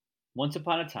Once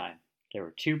upon a time, there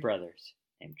were two brothers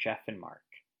named Jeff and Mark,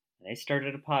 and they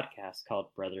started a podcast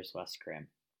called Brothers West Grimm.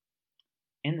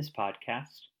 In this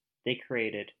podcast, they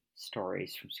created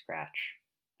stories from scratch,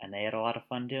 and they had a lot of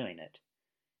fun doing it.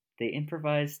 They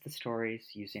improvised the stories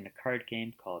using a card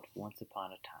game called Once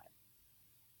Upon a Time.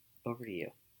 Over to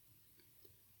you.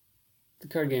 The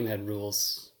card game had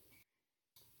rules.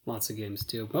 Lots of games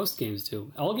do. Most games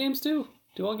do. All games do?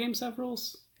 Do all games have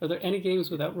rules? Are there any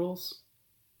games without rules?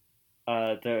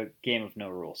 The game of no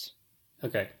rules.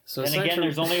 Okay, so then again,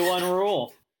 there's only one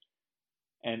rule.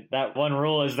 And that one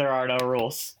rule is there are no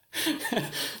rules.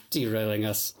 Derailing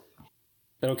us.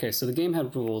 But okay, so the game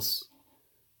had rules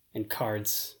and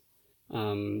cards.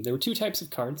 There were two types of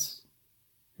cards.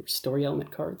 There were story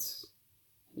element cards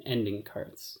and ending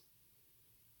cards.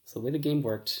 So the way the game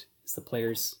worked is the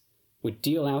players would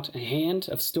deal out a hand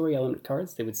of story element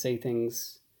cards. They would say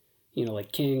things,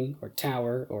 like king or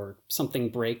tower or something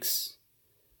breaks.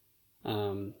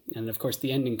 And of course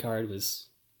the ending card was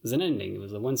an ending. It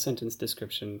was a one-sentence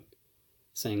description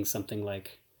saying something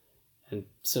like, and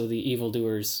so the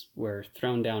evildoers were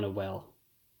thrown down a well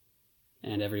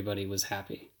and everybody was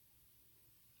happy.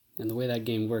 And the way that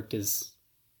game worked is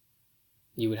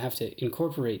you would have to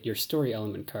incorporate your story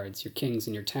element cards, your kings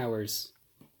and your towers.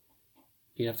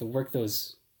 You'd have to work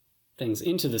those things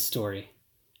into the story.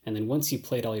 And then once you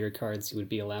played all your cards, you would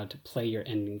be allowed to play your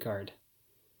ending card.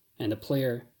 And the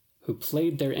player who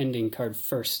played their ending card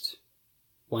first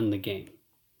won the game.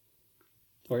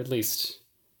 Or at least,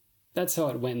 that's how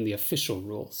it went in the official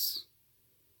rules.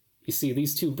 You see,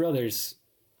 these two brothers,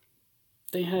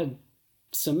 they had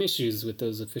some issues with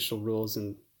those official rules,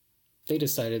 and they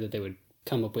decided that they would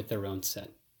come up with their own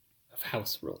set of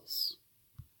house rules.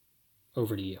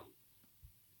 Over to you.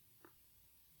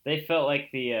 They felt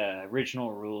like the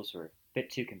original rules were a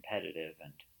bit too competitive,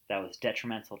 and that was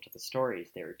detrimental to the stories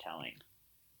they were telling.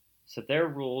 So their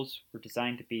rules were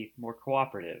designed to be more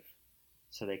cooperative,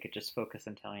 so they could just focus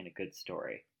on telling a good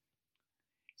story.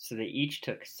 So they each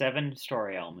took 7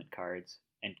 story element cards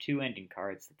and 2 ending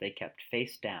cards that they kept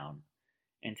face down,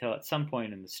 until at some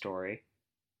point in the story,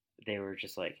 they were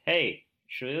just like, hey,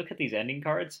 should we look at these ending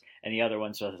cards? And the other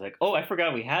ones were like, oh, I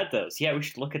forgot we had those. Yeah, we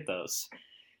should look at those.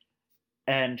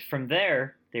 And from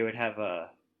there, they would have a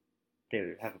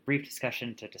brief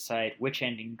discussion to decide which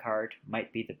ending card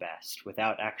might be the best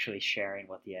without actually sharing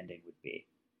what the ending would be.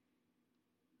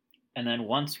 And then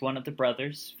once one of the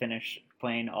brothers finished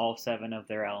playing all 7 of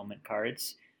their element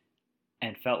cards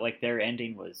and felt like their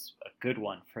ending was a good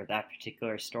one for that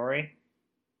particular story,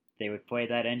 they would play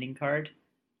that ending card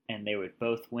and they would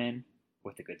both win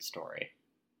with a good story.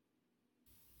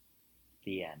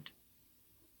 The end.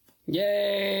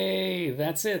 Yay!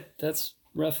 That's it. That's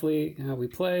roughly how we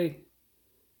play.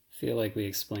 I feel like we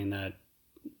explained that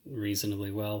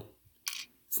reasonably well.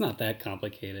 It's not that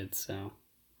complicated, so...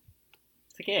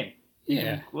 It's a game.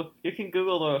 Yeah. You can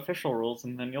Google the official rules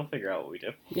and then you'll figure out what we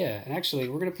do. Yeah, actually,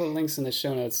 we're going to put links in the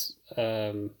show notes.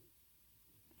 We're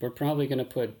probably going to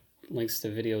put links to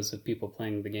videos of people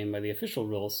playing the game by the official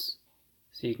rules,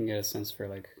 so you can get a sense for,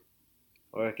 like...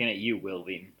 We're looking at you, Will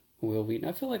Wheaton. Will Wheaton.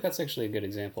 I feel like that's actually a good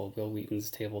example of Will Wheaton's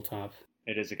tabletop.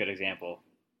 It is a good example.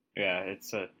 Yeah,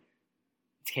 it's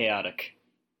chaotic.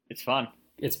 It's fun.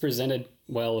 It's presented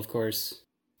well, of course.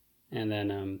 And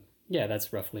then,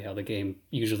 that's roughly how the game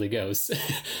usually goes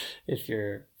if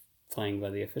you're playing by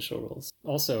the official rules.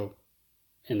 Also,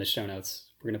 in the show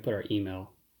notes, we're going to put our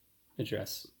email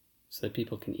address so that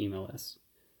people can email us.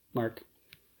 Mark,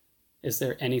 is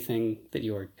there anything that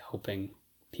you're hoping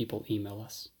people email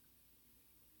us?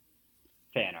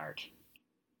 Fan art.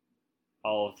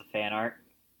 All of the fan art.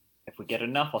 If we get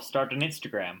enough, I'll start an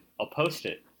Instagram. I'll post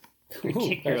it.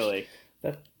 Particularly.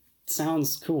 That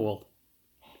sounds cool.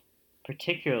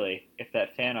 Particularly if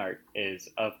that fan art is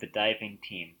of the diving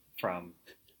team from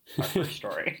our first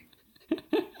story.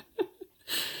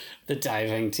 The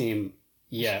diving team.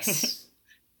 Yes.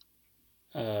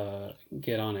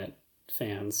 Get on it,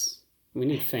 fans. We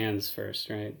need fans first,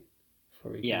 right?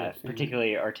 Before we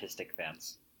particularly artistic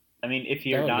fans. I mean, if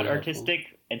you're not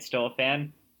artistic and still a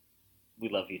fan, we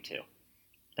love you too.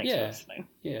 Thanks for listening.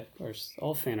 Yeah, of course.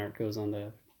 All fan art goes on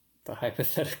the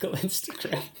hypothetical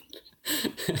Instagram.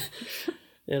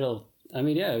 I'm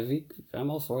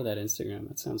all for that Instagram.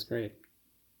 That sounds great.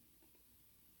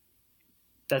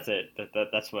 That's it.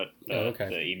 That's what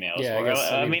the email is for.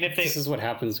 I guess, this is what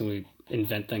happens when we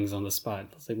invent things on the spot.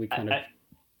 It's like we kind of...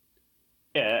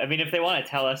 if they want to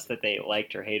tell us that they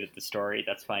liked or hated the story,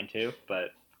 that's fine too,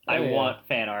 but I want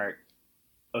fan art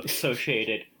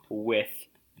associated with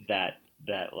that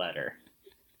letter.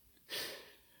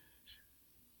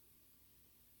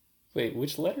 Wait,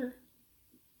 which letter?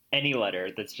 Any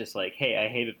letter that's just like, hey, I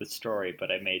hated the story,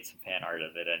 but I made some fan art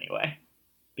of it anyway.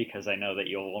 Because I know that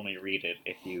you'll only read it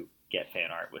if you get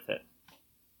fan art with it.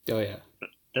 Oh, yeah.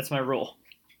 That's my rule.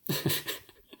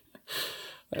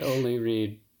 I only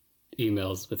read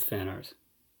emails with fan art.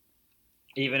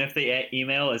 Even if the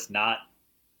email is not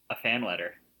a fan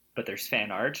letter, but there's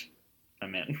fan art,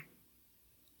 I'm in.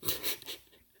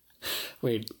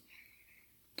 Wait,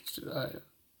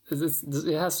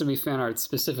 it has to be fan art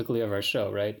specifically of our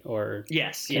show, right? Or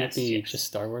Yes, can yes, it be yes. just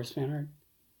Star Wars fan art?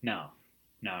 No,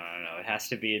 no, no, no. It has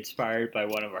to be inspired by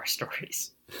one of our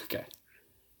stories. Okay.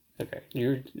 Okay.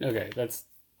 That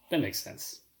makes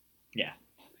sense. Yeah.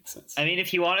 Makes sense. I mean,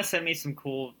 if you want to send me some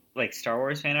cool like Star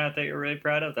Wars fan art that you're really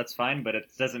proud of, that's fine. But it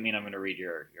doesn't mean I'm going to read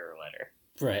your letter.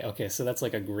 Right. Okay. So that's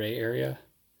like a gray area.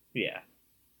 Yeah.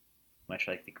 Much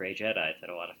like the Grey Jedi that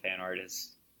a lot of fan art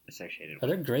is associated Are with.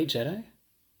 there gray Jedi?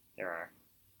 There are.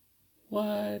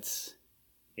 What?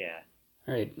 Yeah.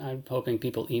 All right. I'm hoping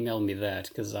people email me that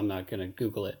because I'm not gonna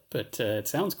Google it, but it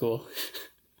sounds cool.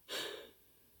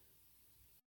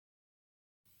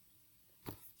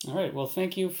 All right. Well,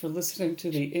 thank you for listening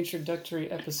to the introductory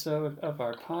episode of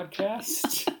our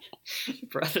podcast,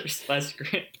 Brothers Less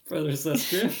Grim. Brothers Less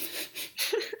Grim.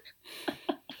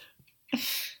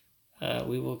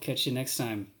 We will catch you next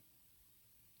time.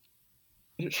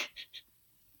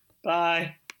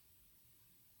 Bye.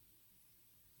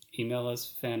 Email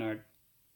us fan art.